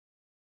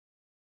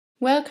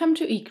Welcome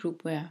to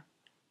EGroupware.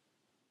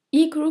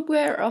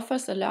 EGroupware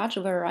offers a large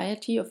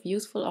variety of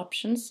useful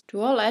options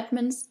to all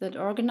admins that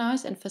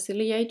organize and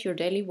facilitate your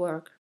daily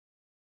work.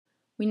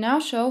 We now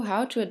show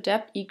how to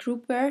adapt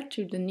EGroupware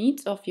to the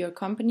needs of your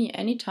company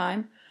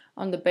anytime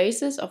on the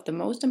basis of the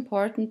most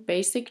important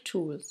basic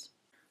tools.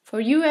 For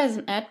you as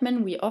an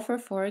admin, we offer,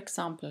 for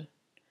example,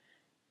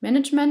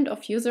 management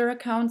of user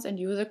accounts and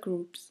user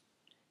groups,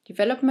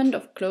 development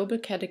of global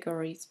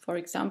categories, for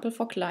example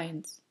for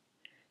clients,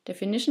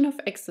 definition of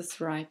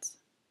access rights,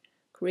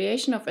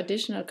 creation of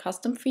additional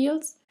custom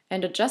fields,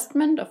 and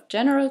adjustment of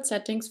general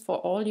settings for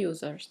all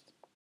users.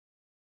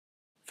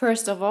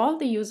 First of all,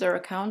 the user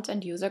accounts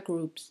and user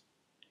groups.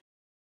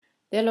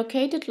 They're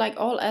located like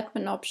all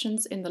admin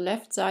options in the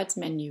left side's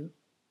menu.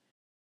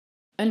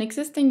 An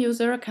existing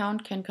user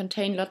account can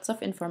contain lots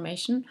of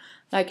information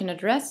like an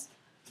address,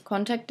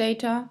 contact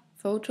data,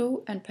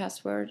 photo and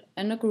password,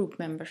 and a group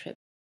membership.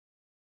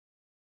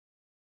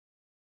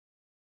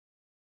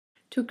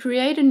 To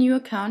create a new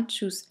account,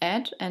 choose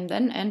Add and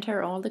then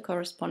enter all the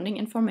corresponding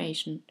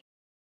information.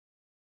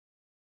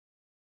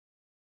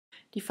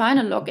 Define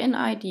a login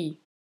ID.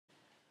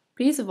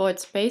 Please avoid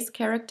space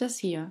characters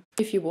here.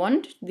 If you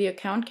want, the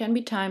account can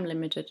be time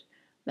limited.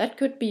 That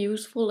could be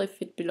useful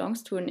if it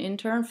belongs to an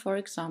intern, for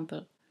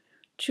example.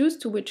 Choose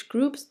to which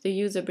groups the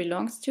user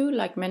belongs to,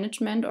 like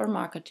management or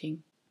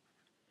marketing.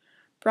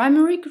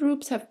 Primary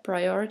groups have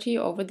priority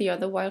over the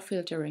other while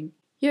filtering.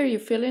 Here you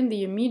fill in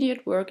the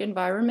immediate work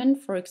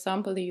environment, for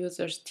example the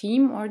user's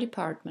team or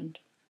department.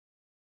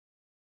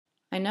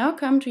 I now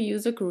come to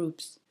user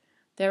groups.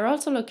 They are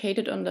also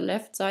located on the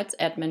left side's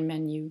admin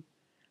menu.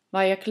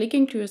 Via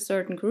clicking to a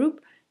certain group,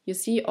 you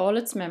see all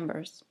its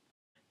members.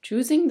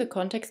 Choosing the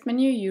context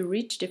menu, you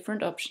reach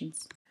different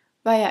options.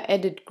 Via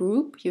Edit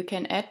Group, you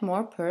can add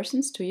more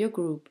persons to your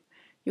group.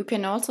 You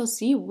can also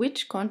see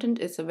which content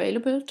is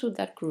available to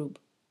that group.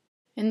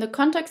 In the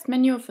context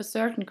menu of a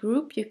certain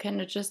group, you can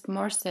adjust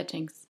more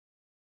settings.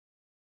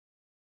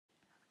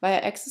 Via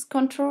Access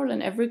Control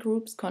in every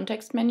group's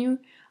context menu,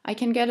 I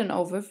can get an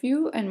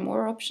overview and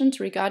more options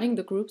regarding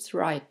the group's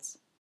rights.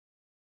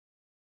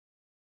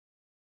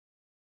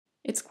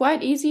 It's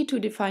quite easy to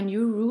define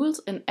new rules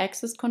in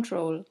Access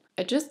Control.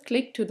 I just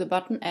click to the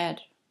button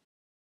Add.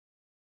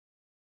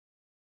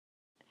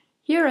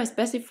 Here I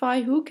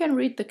specify who can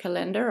read the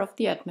calendar of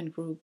the admin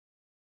group.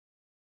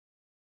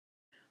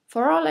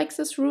 For all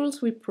access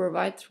rules, we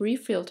provide 3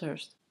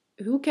 filters.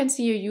 Who can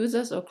see a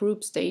user's or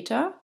group's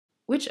data?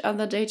 Which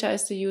other data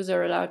is the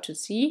user allowed to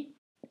see?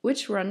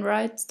 Which run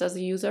rights does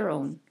the user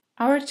own?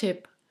 Our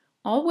tip: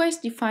 always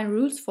define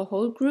rules for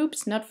whole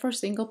groups, not for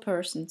single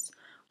persons.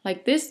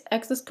 Like this,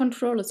 access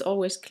control is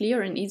always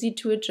clear and easy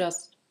to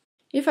adjust.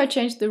 If I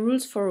change the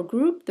rules for a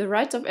group, the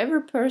rights of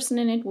every person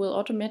in it will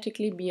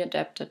automatically be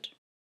adapted.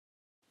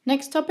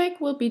 Next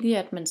topic will be the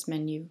admins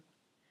menu.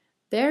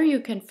 There you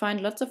can find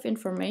lots of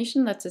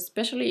information that's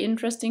especially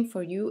interesting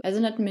for you as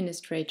an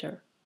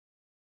administrator.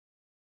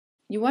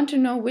 You want to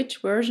know which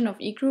version of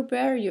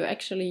EGroupware you're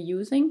actually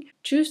using?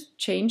 Choose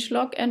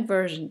Changelog and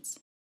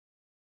Versions.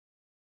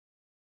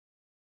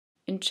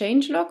 In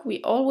Changelog, we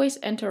always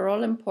enter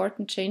all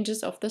important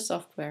changes of the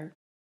software.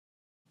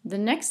 The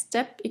next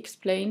step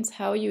explains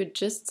how you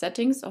adjust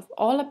settings of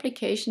all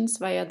applications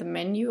via the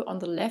menu on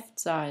the left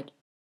side.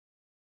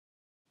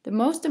 The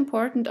most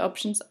important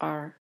options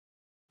are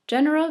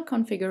general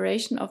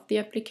configuration of the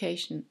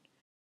application,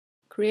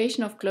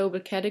 creation of global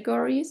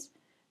categories,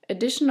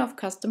 addition of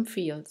custom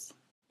fields.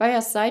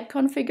 Via site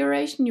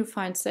configuration, you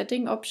find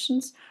setting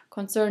options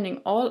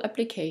concerning all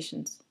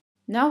applications.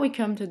 Now we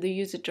come to the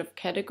usage of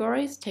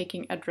categories,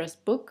 taking address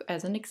book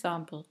as an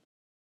example.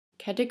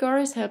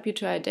 Categories help you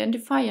to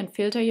identify and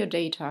filter your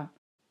data.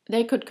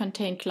 They could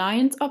contain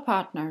clients or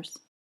partners.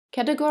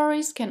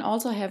 Categories can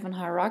also have a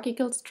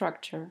hierarchical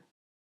structure.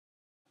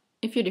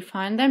 If you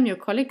define them, your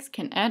colleagues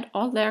can add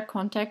all their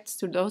contacts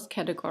to those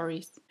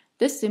categories.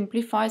 This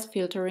simplifies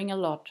filtering a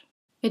lot.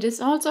 It is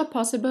also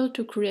possible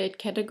to create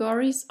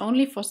categories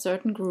only for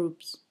certain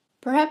groups.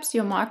 Perhaps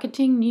your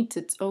marketing needs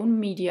its own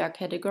media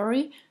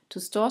category to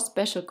store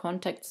special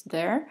contacts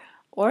there,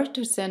 or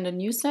to send a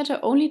newsletter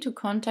only to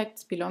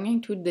contacts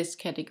belonging to this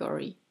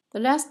category. The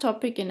last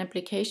topic in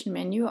application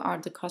menu are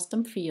the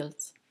custom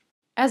fields.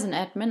 As an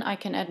admin, I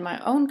can add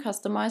my own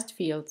customized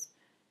fields.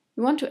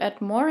 You want to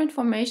add more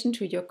information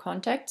to your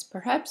contacts,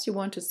 perhaps you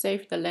want to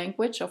save the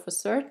language of a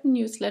certain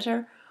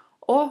newsletter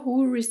or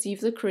who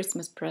receives a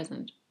Christmas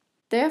present.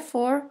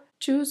 Therefore,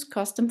 choose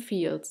Custom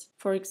Fields,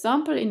 for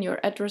example in your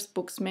Address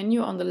Books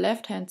menu on the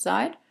left-hand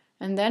side,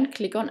 and then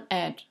click on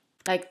Add.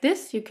 Like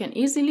this, you can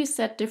easily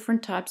set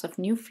different types of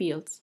new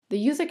fields. The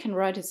user can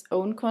write his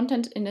own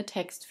content in a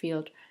text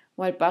field,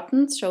 while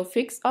buttons show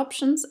fixed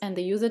options and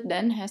the user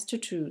then has to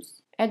choose.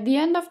 At the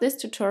end of this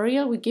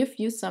tutorial, we give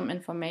you some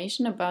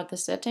information about the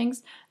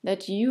settings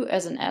that you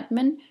as an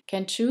admin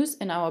can choose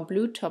in our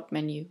blue top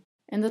menu.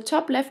 In the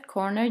top left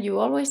corner, you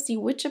always see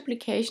which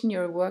application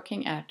you're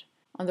working at.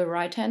 On the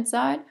right-hand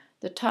side,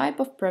 the type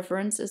of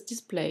preference is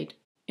displayed.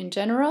 In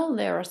general,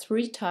 there are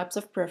 3 types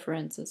of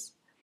preferences: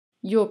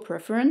 Your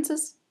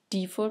Preferences,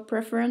 default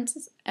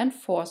preferences, and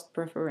forced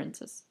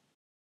preferences.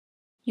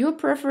 Your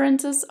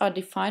preferences are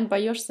defined by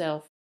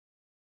yourself.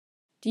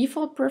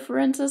 Default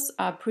preferences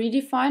are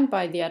predefined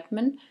by the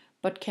admin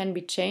but can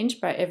be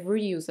changed by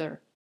every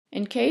user.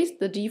 In case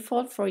the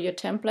default for your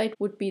template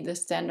would be the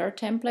standard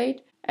template,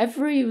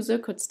 every user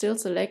could still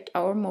select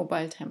our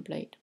mobile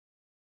template.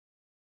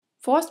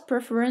 Forced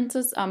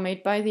preferences are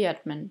made by the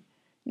admin.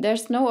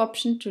 There's no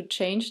option to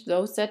change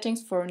those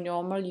settings for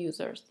normal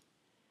users.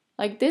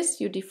 Like this,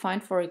 you define,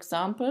 for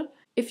example,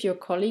 if your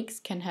colleagues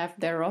can have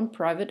their own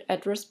private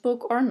address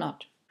book or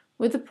not.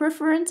 With the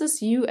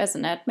preferences, you as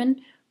an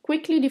admin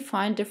quickly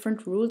define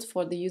different rules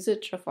for the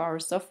usage of our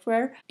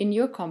software in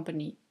your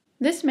company.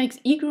 This makes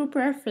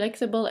EGroupware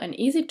flexible and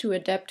easy to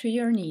adapt to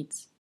your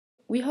needs.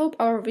 We hope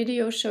our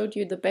video showed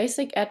you the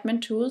basic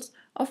admin tools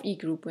of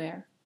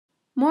EGroupware.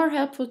 More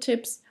helpful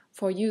tips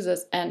for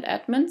users and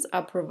admins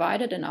are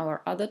provided in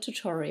our other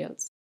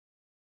tutorials.